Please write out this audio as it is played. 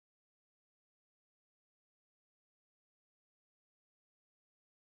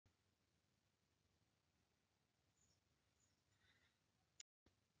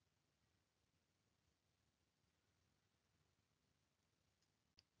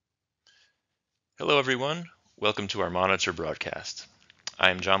Hello everyone, welcome to our monitor broadcast. I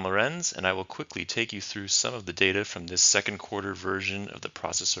am John Lorenz and I will quickly take you through some of the data from this second quarter version of the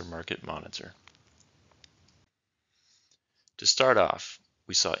Processor Market Monitor. To start off,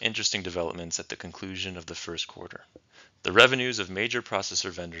 we saw interesting developments at the conclusion of the first quarter. The revenues of major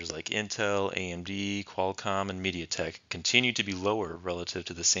processor vendors like Intel, AMD, Qualcomm, and MediaTek continue to be lower relative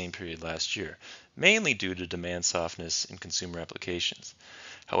to the same period last year, mainly due to demand softness in consumer applications.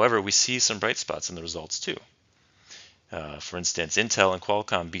 However, we see some bright spots in the results too. For instance, Intel and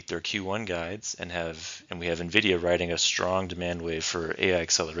Qualcomm beat their Q1 guides, and we have NVIDIA riding a strong demand wave for AI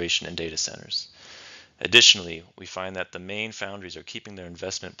acceleration in data centers. Additionally, we find that the main foundries are keeping their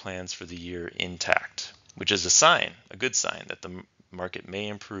investment plans for the year intact, which is a good sign that the market may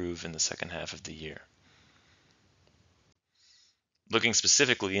improve in the second half of the year. Looking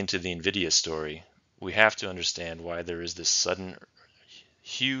specifically into the NVIDIA story, we have to understand why there is this sudden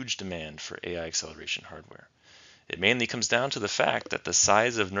huge demand for AI acceleration hardware. It mainly comes down to the fact that the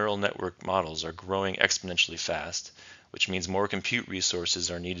size of neural network models are growing exponentially fast, which means more compute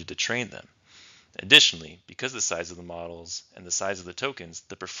resources are needed to train them. Additionally, because of the size of the models and the size of the tokens,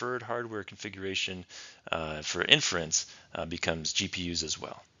 the preferred hardware configuration for inference becomes GPUs as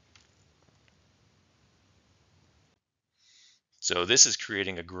well. So this is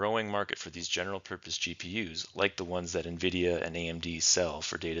creating a growing market for these general purpose GPUs, like the ones that NVIDIA and AMD sell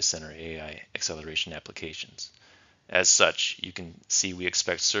for data center AI acceleration applications. As such, you can see we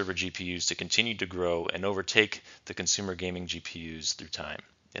expect server GPUs to continue to grow and overtake the consumer gaming GPUs through time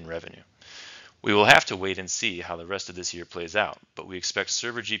in revenue. We will have to wait and see how the rest of this year plays out, but we expect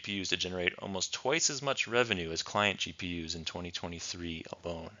server GPUs to generate almost twice as much revenue as client GPUs in 2023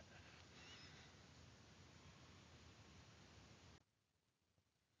 alone.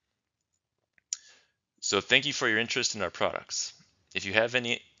 So thank you for your interest in our products. If you have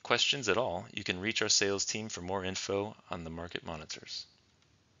any questions at all, you can reach our sales team for more info on the market monitors.